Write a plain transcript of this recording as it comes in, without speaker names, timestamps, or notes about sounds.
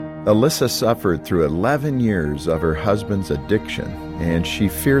Alyssa suffered through 11 years of her husband's addiction, and she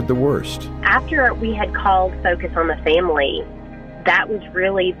feared the worst. After we had called Focus on the Family, that was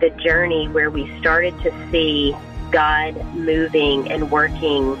really the journey where we started to see God moving and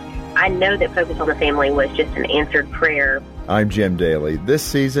working. I know that Focus on the Family was just an answered prayer. I'm Jim Daly. This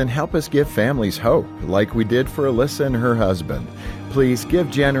season, help us give families hope, like we did for Alyssa and her husband. Please give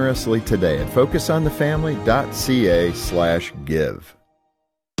generously today at focusonthefamily.ca/give.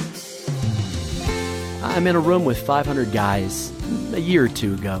 I'm in a room with 500 guys a year or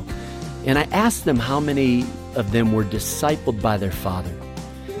two ago, and I asked them how many of them were discipled by their father,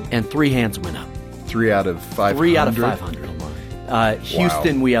 and 3 hands went up. 3 out of 500? 3 out of 500.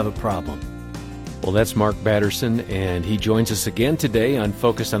 Houston, wow. We have a problem. Well, that's Mark Batterson, and he joins us again today on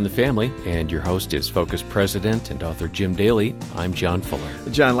Focus on the Family, and your host is Focus President and author Jim Daly. I'm John Fuller.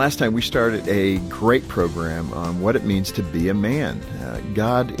 John, last time we started a great program on what it means to be a man.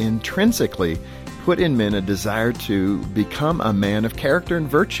 God intrinsically put in men a desire to become a man of character and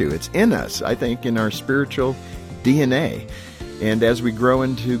virtue. It's in us, I think, in our spiritual DNA. And as we grow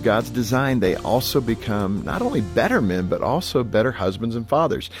into God's design, they also become not only better men, but also better husbands and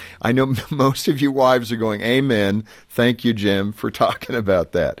fathers. I know most of you wives are going, amen. Thank you, Jim, for talking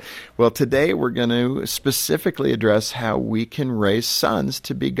about that. Well, today we're going to specifically address how we can raise sons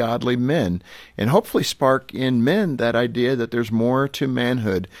to be godly men and hopefully spark in men that idea that there's more to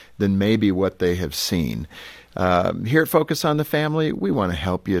manhood than maybe what they have seen. Here at Focus on the Family, we want to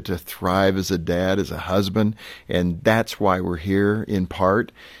help you to thrive as a dad, as a husband, and that's why we're here in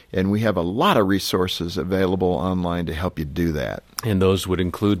part. And we have a lot of resources available online to help you do that. And those would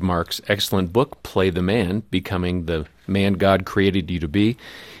include Mark's excellent book, Play the Man, Becoming the Man God Created You to Be,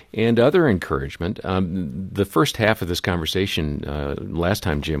 and other encouragement. The first half of this conversation last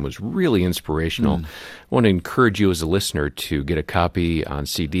time, Jim, was really inspirational. I want to encourage you as a listener to get a copy on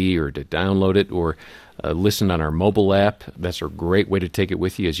CD or to download it or listen on our mobile app. That's a great way to take it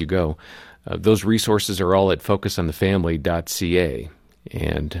with you as you go. Those resources are all at focusonthefamily.ca.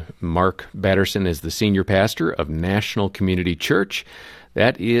 And Mark Batterson is the senior pastor of National Community Church.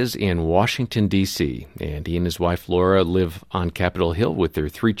 That is in Washington, D.C., and he and his wife, Laura, live on Capitol Hill with their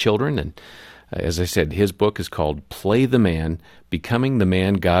 3 children. And as I said, his book is called Play the Man, Becoming the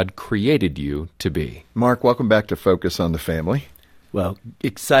Man God Created You to Be. Mark, welcome back to Focus on the Family. Well,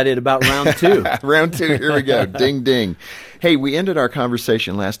 excited about round 2. Round 2, here we go. Ding, ding. Hey, we ended our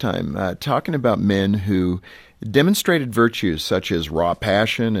conversation last time talking about men who demonstrated virtues such as raw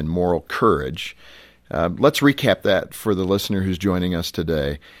passion and moral courage. Let's recap that for the listener who's joining us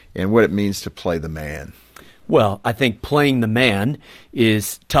today and what it means to play the man. Well, I think playing the man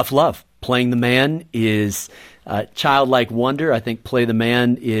is tough love. Playing the man is childlike wonder. I think play the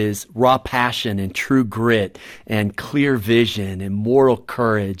man is raw passion and true grit and clear vision and moral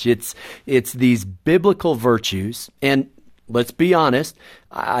courage. It's these biblical virtues. And let's be honest,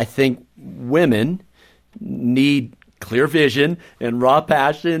 I think women need clear vision and raw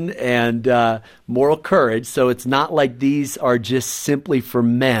passion and moral courage. So it's not like these are just simply for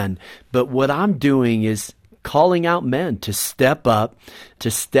men. But what I'm doing is calling out men to step up, to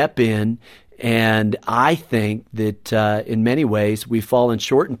step in. And I think that in many ways we've fallen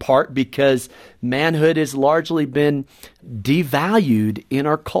short in part because manhood has largely been devalued in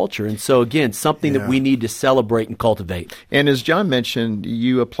our culture. And so, again, something that we need to celebrate and cultivate. And as John mentioned,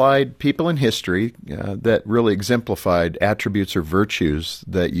 you applied people in history that really exemplified attributes or virtues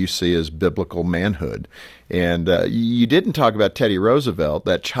that you see as biblical manhood. And you didn't talk about Teddy Roosevelt,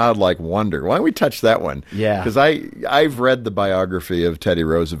 that childlike wonder. Why don't we touch that one? Yeah. Because I've read the biography of Teddy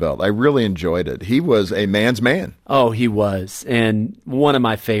Roosevelt. I really enjoyed it. He was a man's man. Oh, he was. And one of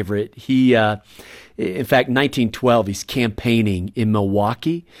my favorite. He, in fact, 1912, he's campaigning in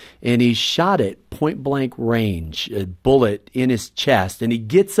Milwaukee, and he's shot at point-blank range, a bullet in his chest, and he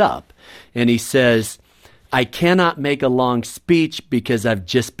gets up, and he says, I cannot make a long speech because I've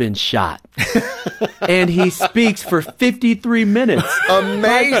just been shot. And he speaks for 53 minutes.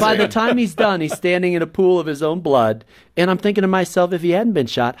 Amazing. By the time he's done, he's standing in a pool of his own blood. And I'm thinking to myself, if he hadn't been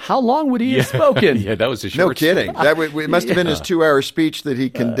shot, how long would he have spoken? Yeah, that was a short No kidding. It must have been his 2-hour speech that he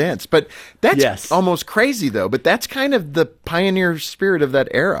condensed. But that's almost crazy, though. But that's kind of the pioneer spirit of that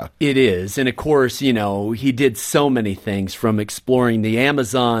era. It is. And, of course, he did so many things, from exploring the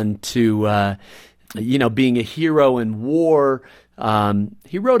Amazon to being a hero in war.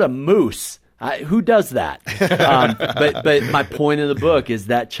 He rode a moose. Who does that? But my point in the book is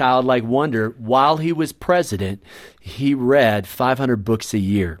that childlike wonder. While he was president, he read 500 books a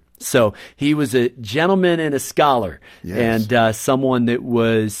year. So he was a gentleman and a scholar, and someone that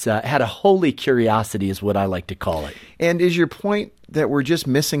was had a holy curiosity is what I like to call it. And is your point that we're just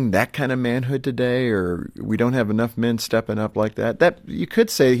missing that kind of manhood today, or we don't have enough men stepping up like that? That you could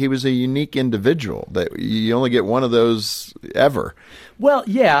say he was a unique individual, that you only get one of those ever. Well,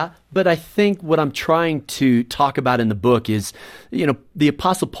 yeah, but I think what I'm trying to talk about in the book is, the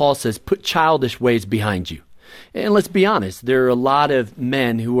Apostle Paul says, put childish ways behind you. And let's be honest, there are a lot of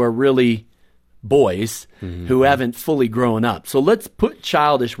men who are really boys who haven't fully grown up. So let's put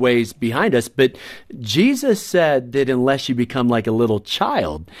childish ways behind us. But Jesus said that unless you become like a little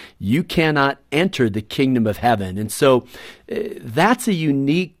child, you cannot enter the kingdom of heaven. And so that's a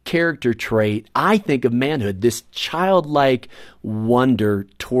unique character trait, I think, of manhood, this childlike wonder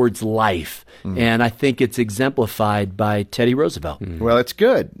towards life. And I think it's exemplified by Teddy Roosevelt. Well, it's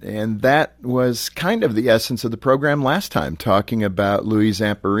good. And that was kind of the essence of the program last time, talking about Louis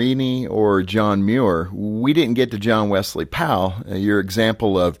Zamperini or John Muir. We didn't get to John Wesley Powell, your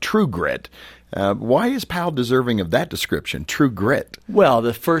example of true grit. Why is Powell deserving of that description, true grit? Well,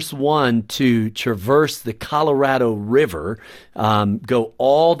 the first one to traverse the Colorado River, go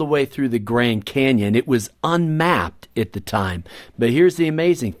all the way through the Grand Canyon. It was unmapped at the time. But here's the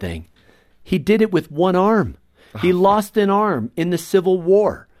amazing thing. He did it with one arm. He lost an arm in the Civil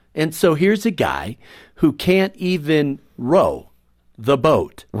War. And so here's a guy who can't even row the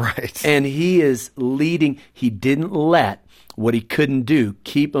boat. Right. And he is leading. He didn't let what he couldn't do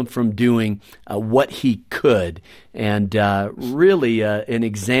keep him from doing what he could. And really an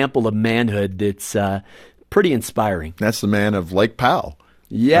example of manhood that's pretty inspiring. That's the man of Lake Powell.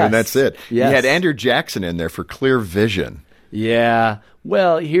 Yes. And that's it. Yes. You had Andrew Jackson in there for clear vision. Yeah.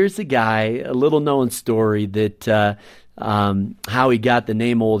 Well, here's a guy, a little known story that how he got the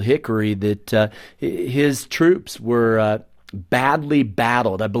name Old Hickory, that his troops were badly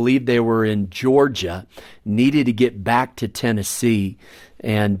battled. I believe they were in Georgia, needed to get back to Tennessee.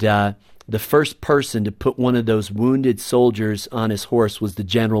 And the first person to put one of those wounded soldiers on his horse was the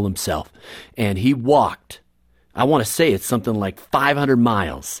general himself. And he walked, I want to say it's something like 500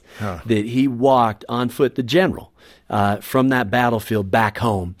 miles that he walked on foot, the general, from that battlefield back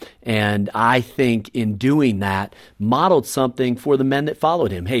home. And I think in doing that, modeled something for the men that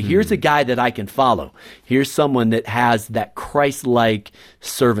followed him. Hey, here's a guy that I can follow. Here's someone that has that Christ-like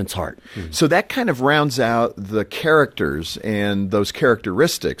servant's heart. So that kind of rounds out the characters and those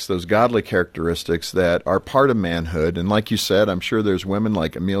characteristics, those godly characteristics that are part of manhood. And like you said, I'm sure there's women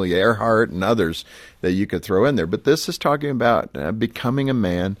like Amelia Earhart and others that you could throw in there. But this is talking about becoming a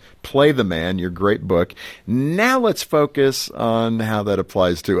man, Play the Man, your great book. Now let's focus on how that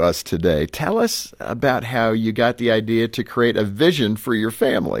applies to us today. Tell us about how you got the idea to create a vision for your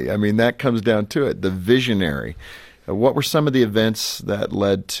family. I mean, that comes down to it, the visionary. What were some of the events that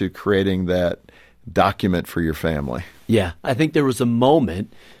led to creating that document for your family? Yeah, I think there was a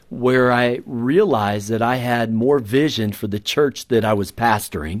moment where I realized that I had more vision for the church that I was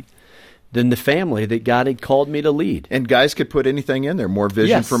pastoring than the family that God had called me to lead. And guys could put anything in there. More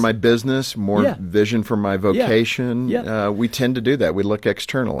vision for my business, more vision for my vocation. We tend to do that. We look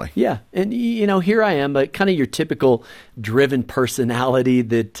externally. Yeah. And, here I am, kind of your typical driven personality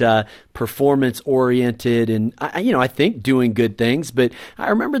that performance-oriented and, I think doing good things. But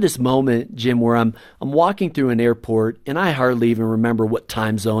I remember this moment, Jim, where I'm walking through an airport, and I hardly even remember what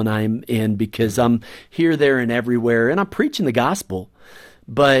time zone I'm in because I'm here, there, and everywhere, and I'm preaching the gospel.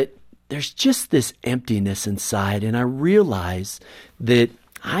 But there's just this emptiness inside, and I realize that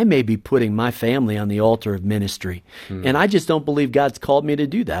I may be putting my family on the altar of ministry, and I just don't believe God's called me to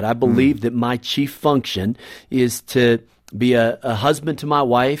do that. I believe that my chief function is to be a husband to my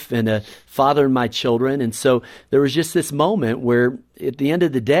wife and a father to my children, and so there was just this moment where at the end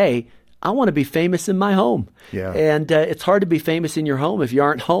of the day, I want to be famous in my home. Yeah. And it's hard to be famous in your home if you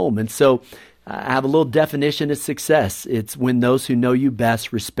aren't home, and so I have a little definition of success. It's when those who know you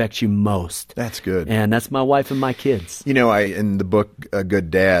best respect you most. That's good. And that's my wife and my kids. In the book, A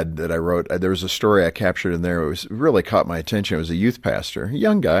Good Dad, that I wrote, there was a story I captured in there. It really caught my attention. It was a youth pastor, a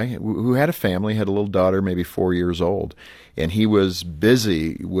young guy who had a family, had a little daughter, maybe 4 years old. And he was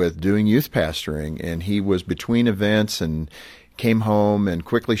busy with doing youth pastoring. And he was between events and came home and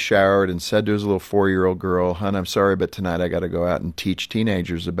quickly showered and said to his little 4-year-old girl, "Hon, I'm sorry, but tonight I got to go out and teach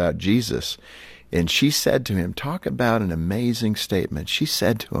teenagers about Jesus." And she said to him, talk about an amazing statement. She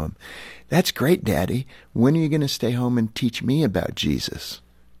said to him, "That's great, Daddy. When are you going to stay home and teach me about Jesus?"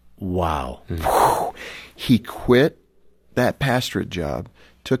 Wow. He quit that pastorate job,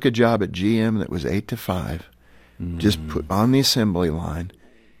 took a job at GM that was 8 to 5, just put on the assembly line,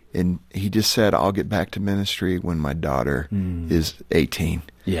 And he just said, I'll get back to ministry when my daughter is 18.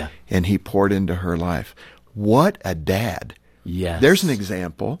 Yeah. And he poured into her life. What a dad. Yes. There's an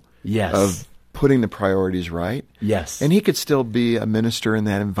example Yes. of putting the priorities right. Yes. And he could still be a minister in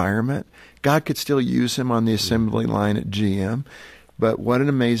that environment. God could still use him on the assembly line at GM. But what an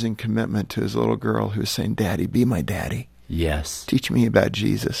amazing commitment to his little girl who's saying, Daddy, be my daddy. Yes. Teach me about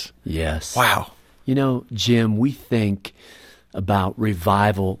Jesus. Yes. Wow. You know, Jim, we think about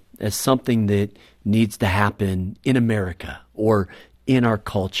revival as something that needs to happen in America or in our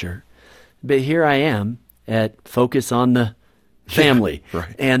culture. But here I am at Focus on the Family. Yeah,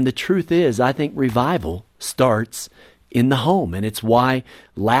 right. And the truth is, I think revival starts in the home. And it's why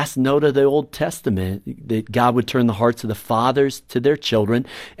last note of the Old Testament, that God would turn the hearts of the fathers to their children.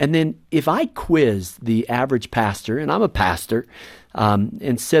 And then if I quiz the average pastor, and I'm a pastor,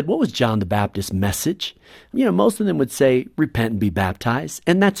 and said, what was John the Baptist's message? You know, most of them would say, repent and be baptized.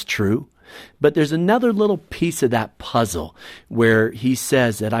 And that's true. But there's another little piece of that puzzle where he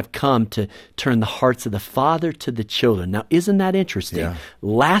says that I've come to turn the hearts of the father to the children. Now, isn't that interesting? Yeah.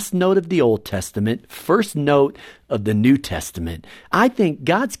 Last note of the Old Testament, first note of the New Testament. I think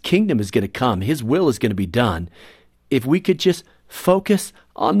God's kingdom is going to come. His will is going to be done if we could just focus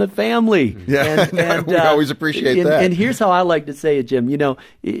on the family. Yeah, we always appreciate that. And here's how I like to say it, Jim. You know,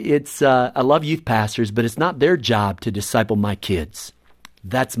 it's I love youth pastors, but it's not their job to disciple my kids.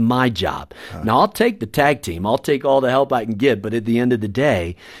 That's my job. Now, I'll take the tag team. I'll take all the help I can get. But at the end of the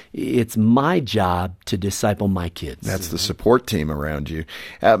day, it's my job to disciple my kids. That's the support team around you.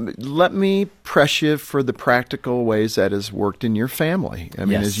 Let me press you for the practical ways that has worked in your family. I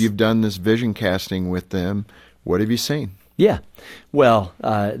mean, Yes. as you've done this vision casting with them, what have you seen? Yeah. Well,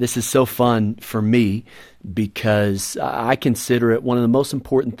 this is so fun for me because I consider it one of the most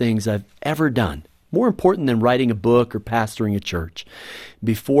important things I've ever done. More important than writing a book or pastoring a church.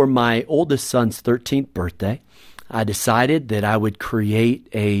 Before my oldest son's 13th birthday, I decided that I would create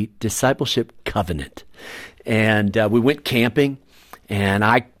a discipleship covenant. And we went camping, and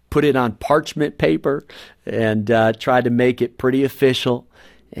I put it on parchment paper and tried to make it pretty official.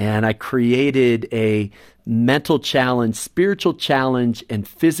 And I created a mental challenge, spiritual challenge, and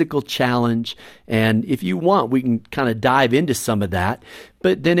physical challenge. And if you want, we can kind of dive into some of that.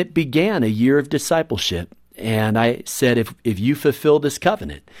 But then it began a year of discipleship. And I said, if you fulfill this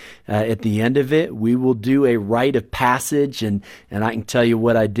covenant, at the end of it, we will do a rite of passage. And I can tell you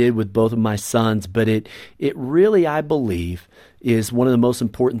what I did with both of my sons. But it really, I believe, is one of the most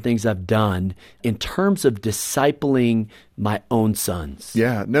important things I've done in terms of discipling my own sons.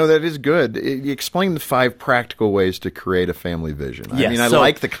 Yeah, no, that is good. Explain the 5 practical ways to create a family vision. I Yes, mean, I so-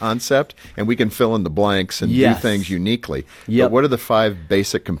 like the concept, and we can fill in the blanks and do Yes. things uniquely. Yep. But what are the 5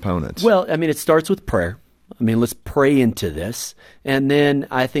 basic components? Well, I mean, it starts with prayer. I mean, let's pray into this. And then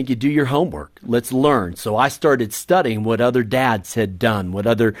I think you do your homework. Let's learn. So I started studying what other dads had done, what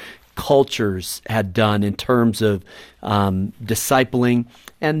other cultures had done in terms of discipling.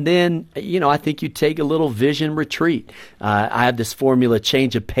 And then, you know, I think you take a little vision retreat. I have this formula,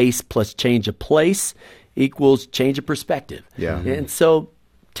 change of pace plus change of place equals change of perspective. Yeah. And so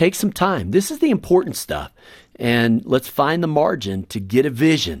take some time. This is the important stuff. And let's find the margin to get a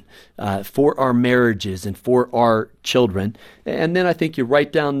vision for our marriages and for our children. And then I think you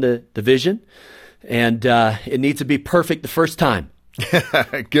write down the vision, and it needs to be perfect the first time.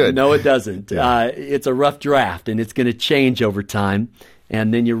 Good. No, it doesn't. It's a rough draft, and it's going to change over time.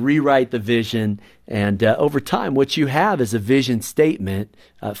 And then you rewrite the vision, and over time, what you have is a vision statement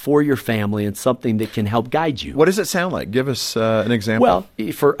for your family and something that can help guide you. What does it sound like? Give us an example.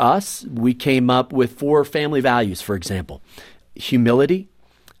 Well, for us, we came up with 4 family values, for example: humility,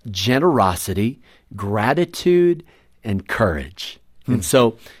 generosity, gratitude, and courage. And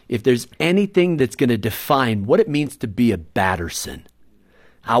so if there's anything that's going to define what it means to be a Batterson,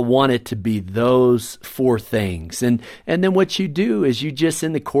 I want it to be those 4 things. And then what you do is you just,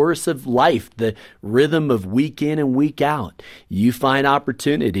 in the course of life, the rhythm of week in and week out, you find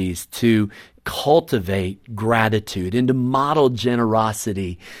opportunities to cultivate gratitude and to model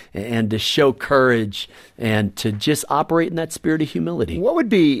generosity and to show courage and to just operate in that spirit of humility. What would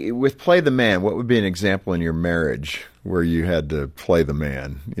be, with Play the Man, what would be an example in your marriage where you had to play the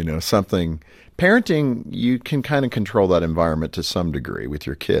man? You know, something, parenting, you can kind of control that environment to some degree with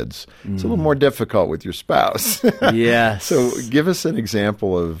your kids. It's a little more difficult with your spouse. Yes. So give us an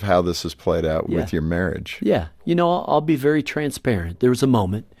example of how this has played out with Yeah. your marriage. Yeah. You know, I'll be very transparent. There was a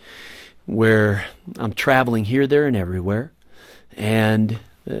moment where I'm traveling here, there, and everywhere, and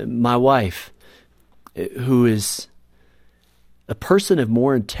my wife, who is a person of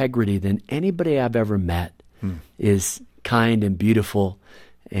more integrity than anybody I've ever met, is kind and beautiful,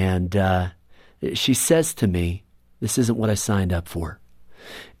 And she says to me, "This isn't what I signed up for."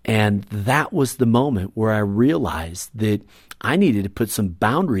 And that was the moment where I realized that I needed to put some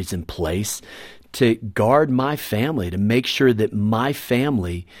boundaries in place to guard my family, to make sure that my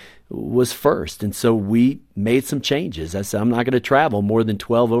family was first. And so we made some changes. I said, I'm not going to travel more than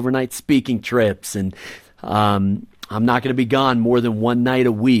 12 overnight speaking trips. And I'm not going to be gone more than one night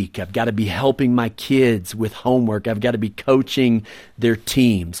a week. I've got to be helping my kids with homework. I've got to be coaching their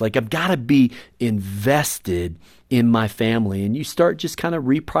teams. Like, I've got to be invested in my family. And you start just kind of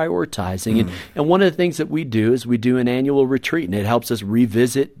reprioritizing. And one of the things that we do is we do an annual retreat, and it helps us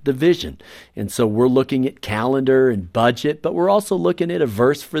revisit the vision. And so we're looking at calendar and budget, but we're also looking at a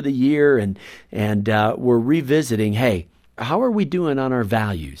verse for the year, and we're revisiting, hey, how are we doing on our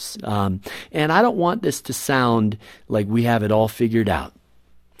values? And I don't want this to sound like we have it all figured out.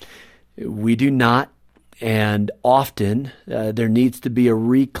 We do not. And often there needs to be a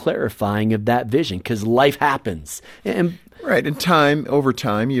re-clarifying of that vision, because life happens. Right. And over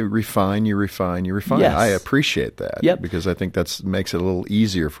time, you refine. Yes. I appreciate that. Yep. Because I think that makes it a little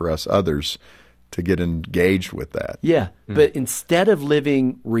easier for us others to get engaged with that. Yeah. But instead of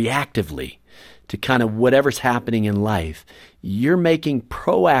living reactively to kind of whatever's happening in life, you're making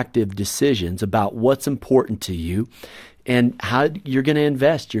proactive decisions about what's important to you and how you're going to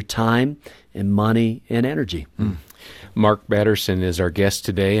invest your time and money and energy. Mark Batterson is our guest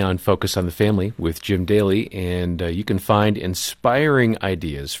today on Focus on the Family with Jim Daly, and you can find inspiring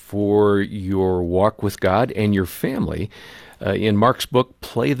ideas for your walk with God and your family in Mark's book,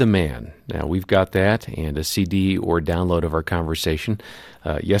 Play the Man. Now, we've got that and a CD or download of our conversation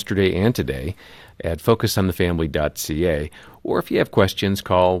yesterday and today at focusonthefamily.ca. Or if you have questions,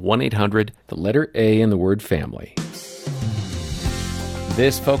 call 1-800, the letter A and the word family.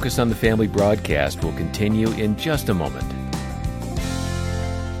 This Focus on the Family broadcast will continue in just a moment.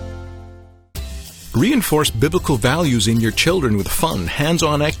 Reinforce biblical values in your children with fun,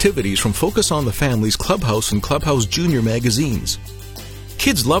 hands-on activities from Focus on the Family's Clubhouse and Clubhouse Junior magazines.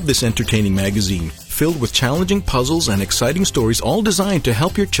 Kids love this entertaining magazine, filled with challenging puzzles and exciting stories, all designed to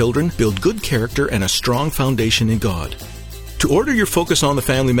help your children build good character and a strong foundation in God. To order your Focus on the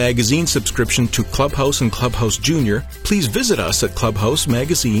Family magazine subscription to Clubhouse and Clubhouse Junior, please visit us at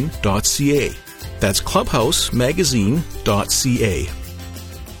clubhousemagazine.ca. That's clubhousemagazine.ca.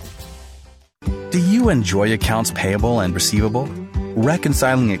 Do you enjoy accounts payable and receivable?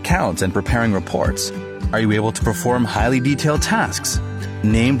 Reconciling accounts and preparing reports? Are you able to perform highly detailed tasks?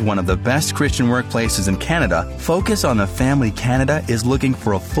 Named one of the best Christian workplaces in Canada, Focus on the Family Canada is looking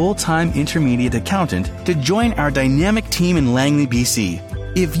for a full-time intermediate accountant to join our dynamic team in Langley, BC.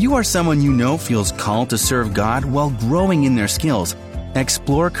 If you are someone you know feels called to serve God while growing in their skills,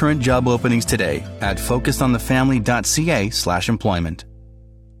 explore current job openings today at focusonthefamily.ca/employment.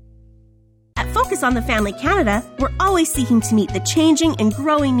 At Focus on the Family Canada, we're always seeking to meet the changing and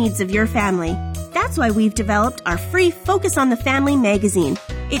growing needs of your family. That's why we've developed our free Focus on the Family magazine.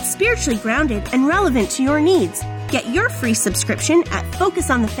 It's spiritually grounded and relevant to your needs. Get your free subscription at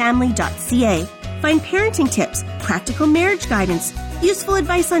focusonthefamily.ca. Find parenting tips, practical marriage guidance, useful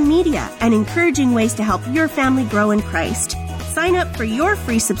advice on media, and encouraging ways to help your family grow in Christ. Sign up for your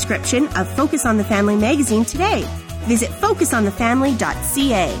free subscription of Focus on the Family magazine today. Visit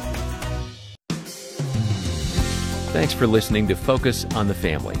focusonthefamily.ca. Thanks for listening to Focus on the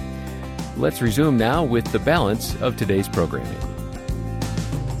Family. Let's resume now with the balance of today's programming.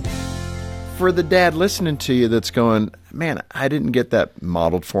 For the dad listening to you that's going, man, I didn't get that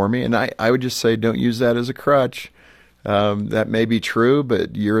modeled for me, and I would just say don't use that as a crutch. That may be true,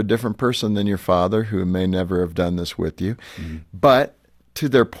 but you're a different person than your father, who may never have done this with you. Mm-hmm. But to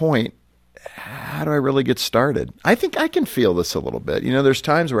their point, how do I really get started? I think I can feel this a little bit. You know, there's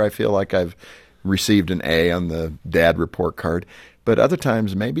times where I feel like I've received an A on the dad report card, but other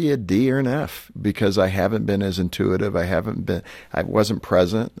times maybe a D or an F, because I haven't been as intuitive. I wasn't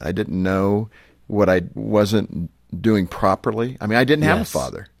present. I didn't know what I wasn't doing properly. I mean, I didn't have a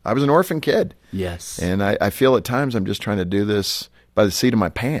father. I was an orphan kid. Yes. And I feel at times I'm just trying to do this by the seat of my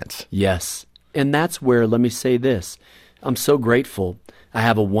pants. Yes. And that's where, let me say this, I'm so grateful. I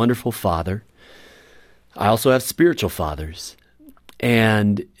have a wonderful father. I also have spiritual fathers.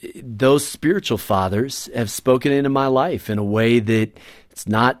 And those spiritual fathers have spoken into my life in a way that it's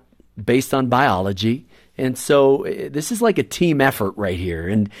not based on biology. And so this is like a team effort right here.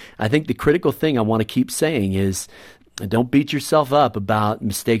 And I think the critical thing I want to keep saying is don't beat yourself up about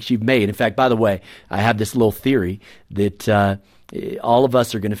mistakes you've made. In fact, by the way, I have this little theory that all of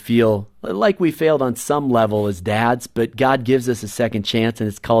us are going to feel like we failed on some level as dads, but God gives us a second chance, and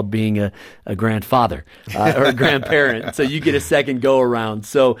it's called being a grandfather or a grandparent. So you get a second go around.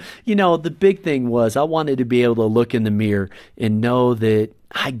 So, the big thing was I wanted to be able to look in the mirror and know that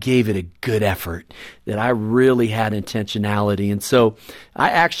I gave it a good effort, that I really had intentionality. And so I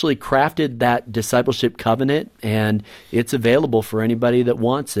actually crafted that discipleship covenant, and it's available for anybody that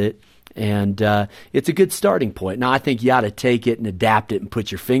wants it. And it's a good starting point. Now, I think you ought to take it and adapt it and put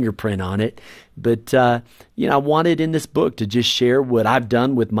your fingerprint on it. But, I wanted in this book to just share what I've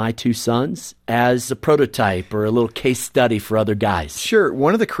done with my two sons as a prototype or a little case study for other guys. Sure.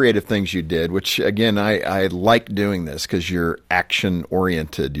 One of the creative things you did, which, again, I like doing this because you're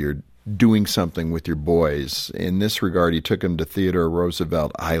action-oriented. You're doing something with your boys. In this regard, you took them to Theodore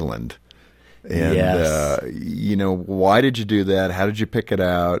Roosevelt Island. And, yes. Why did you do that? How did you pick it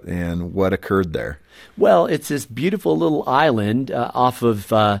out? And what occurred there? Well, it's this beautiful little island off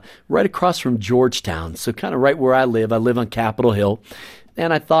of right across from Georgetown. So kind of right where I live. I live on Capitol Hill.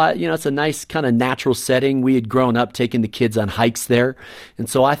 And I thought, it's a nice kind of natural setting. We had grown up taking the kids on hikes there. And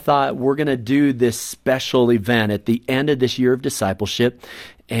so I thought we're going to do this special event at the end of this year of discipleship.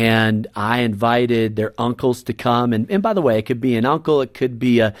 And I invited their uncles to come. And by the way, it could be an uncle. It could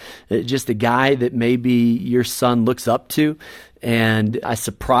be just a guy that maybe your son looks up to. And I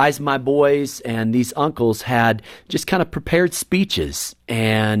surprised my boys, and these uncles had just kind of prepared speeches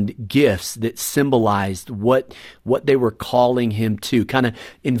and gifts that symbolized what they were calling him to, kind of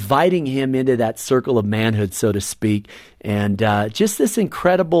inviting him into that circle of manhood, so to speak. And just this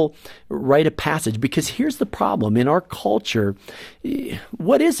incredible rite of passage, because here's the problem. In our culture,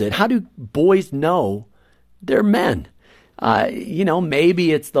 what is it? How do boys know they're men?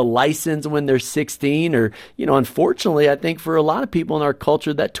 Maybe it's the license when they're 16 or, unfortunately, I think for a lot of people in our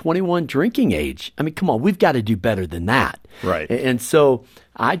culture, that 21 drinking age. I mean, come on, we've got to do better than that. Right. And so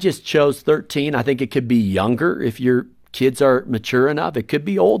I just chose 13. I think it could be younger if your kids are mature enough. It could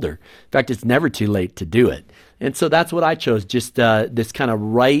be older. In fact, it's never too late to do it. And so that's what I chose, just this kind of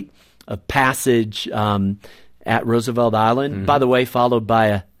rite of passage at Roosevelt Island, by the way, followed by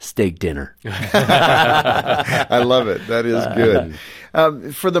a steak dinner. I love it. That is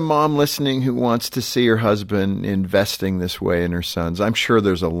good. For the mom listening who wants to see her husband investing this way in her sons, I'm sure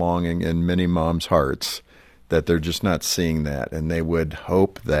there's a longing in many moms' hearts that they're just not seeing that, and they would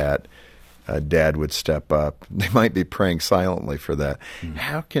hope that dad would step up. They might be praying silently for that.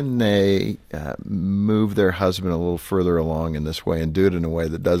 How can they move their husband a little further along in this way and do it in a way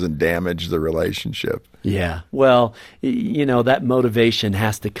that doesn't damage the relationship? Yeah. Well, that motivation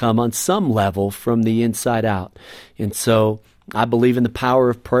has to come on some level from the inside out. And so I believe in the power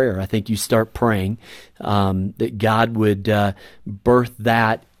of prayer. I think you start praying that God would birth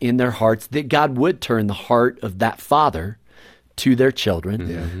that in their hearts, that God would turn the heart of that father to their children.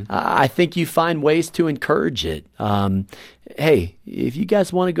 Mm-hmm. I think you find ways to encourage it. Hey, if you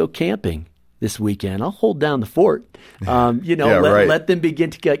guys want to go camping this weekend, I'll hold down the fort. Let them begin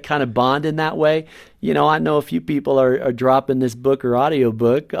to get kind of bond in that way. I know a few people are dropping this book or audio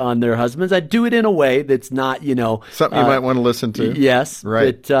book on their husbands. I do it in a way that's not, something you might want to listen to. Yes.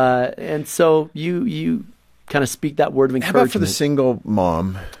 Right. But, and so you kind of speak that word of encouragement. How about for the single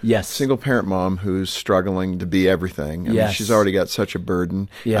mom? Yes. Single parent mom who's struggling to be everything. I mean, she's already got such a burden.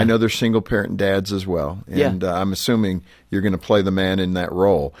 Yeah. I know there's single parent dads as well. And I'm assuming you're going to play the man in that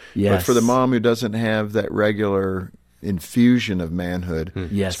role. Yes. But for the mom who doesn't have that regular infusion of manhood,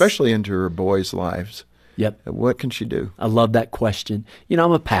 especially into her boys' lives, what can she do? I love that question.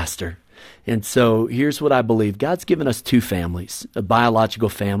 I'm a pastor. And so here's what I believe. God's given us two families, a biological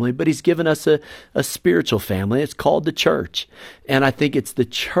family, but he's given us a spiritual family. It's called the church. And I think it's the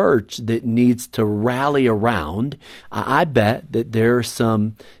church that needs to rally around. I bet that there are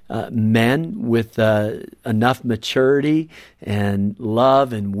some men with enough maturity and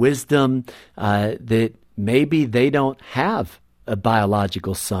love and wisdom that maybe they don't have a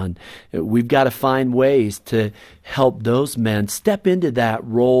biological son. We've got to find ways to help those men step into that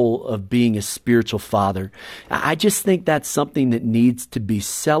role of being a spiritual father. I just think that's something that needs to be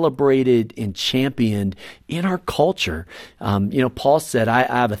celebrated and championed in our culture. Paul said, I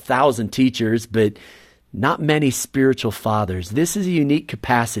have 1,000 teachers, but not many spiritual fathers. This is a unique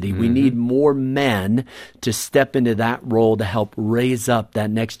capacity. We need more men to step into that role to help raise up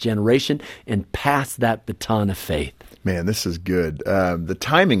that next generation and pass that baton of faith. Man, this is good. The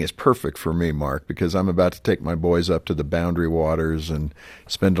timing is perfect for me, Mark, because I'm about to take my boys up to the Boundary Waters and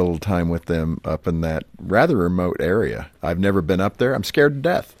spend a little time with them up in that rather remote area. I've never been up there. I'm scared to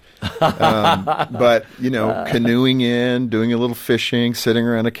death. But, canoeing in, doing a little fishing, sitting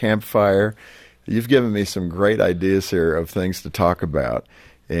around a campfire, You've given me some great ideas here of things to talk about,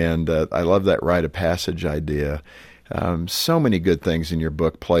 and I love that rite of passage idea. So many good things in your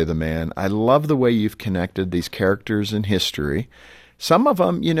book, Play the Man. I love the way you've connected these characters in history. Some of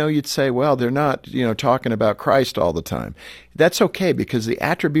them, you'd say, well, they're not, talking about Christ all the time. That's okay, because the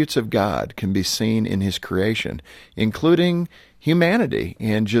attributes of God can be seen in His creation, including humanity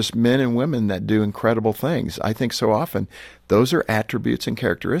and just men and women that do incredible things. I think so often those are attributes and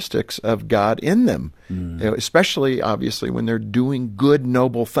characteristics of God in them, especially, obviously, when they're doing good,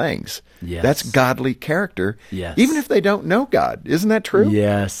 noble things. Yes. That's godly character, yes. Even if they don't know God. Isn't that true?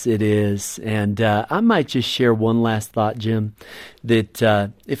 Yes, it is. And I might just share one last thought, Jim,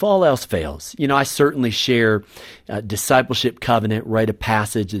 that if all else fails, I certainly share Discipleship Covenant, rite of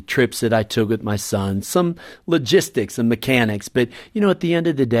passage, the trips that I took with my son, some logistics and mechanics. But, at the end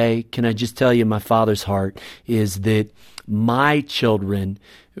of the day, can I just tell you, my Father's heart is that my children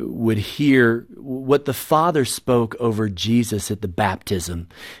would hear what the Father spoke over Jesus at the baptism.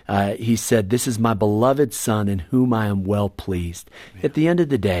 He said, "This is my beloved Son in whom I am well pleased." Yeah. At the end of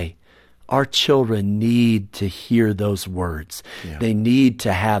the day, our children need to hear those words. Yeah. They need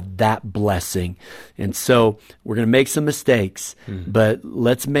to have that blessing. And so we're going to make some mistakes, but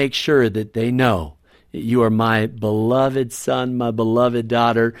let's make sure that they know you are my beloved son, my beloved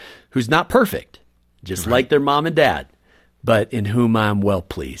daughter, who's not perfect, just like their mom and dad, but in whom I am well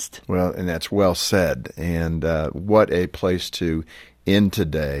pleased. Well, and that's well said. And what a place to end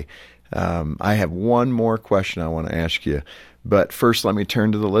today. I have one more question I want to ask you. But first, let me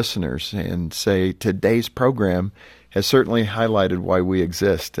turn to the listeners and say today's program has certainly highlighted why we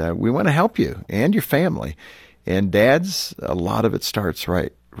exist. We want to help you and your family. And dads, a lot of it starts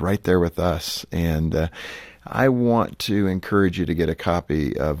right there with us. And I want to encourage you to get a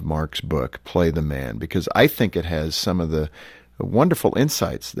copy of Mark's book, Play the Man, because I think it has some of the wonderful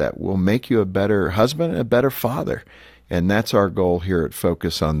insights that will make you a better husband and a better father. And that's our goal here at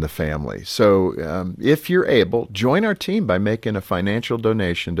Focus on the Family. So if you're able, join our team by making a financial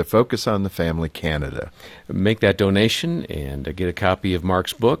donation to Focus on the Family Canada. Make that donation and get a copy of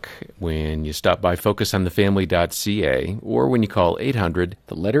Mark's book when you stop by focusonthefamily.ca or when you call 800,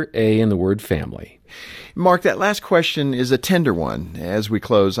 the letter A in the word family. Mark, that last question is a tender one. As we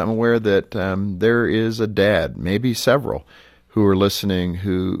close, I'm aware that there is a dad, maybe several, who are listening,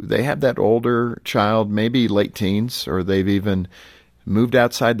 who they have that older child, maybe late teens, or they've even moved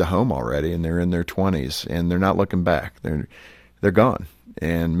outside the home already and they're in their 20s and they're not looking back. They're gone.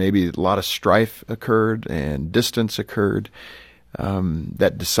 And maybe a lot of strife occurred and distance occurred.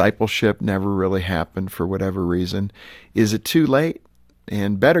 That discipleship never really happened for whatever reason. Is it too late?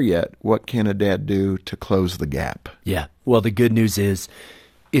 And better yet, what can a dad do to close the gap? Yeah. Well, the good news is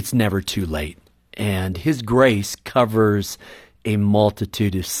it's never too late. And His grace covers a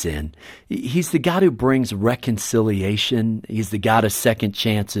multitude of sin. He's the God who brings reconciliation. He's the God of second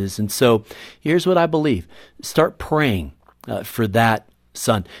chances. And so here's what I believe. Start praying for that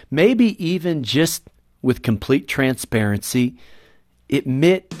son. Maybe even just with complete transparency,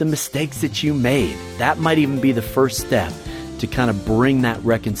 admit the mistakes that you made. That might even be the first step to kind of bring that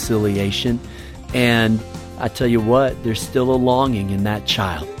reconciliation. And I tell you what, there's still a longing in that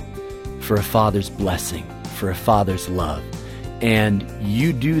child for a father's blessing, for a father's love. And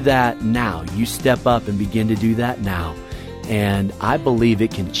you do that now. You step up and begin to do that now. And I believe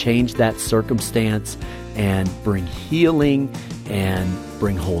it can change that circumstance and bring healing and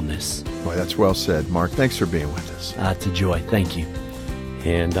bring wholeness. Boy, that's well said. Mark, thanks for being with us. It's a joy. Thank you.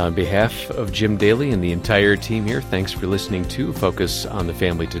 And on behalf of Jim Daly and the entire team here, thanks for listening to Focus on the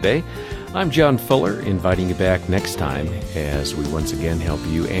Family today. I'm John Fuller, inviting you back next time as we once again help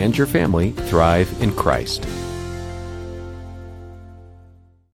you and your family thrive in Christ.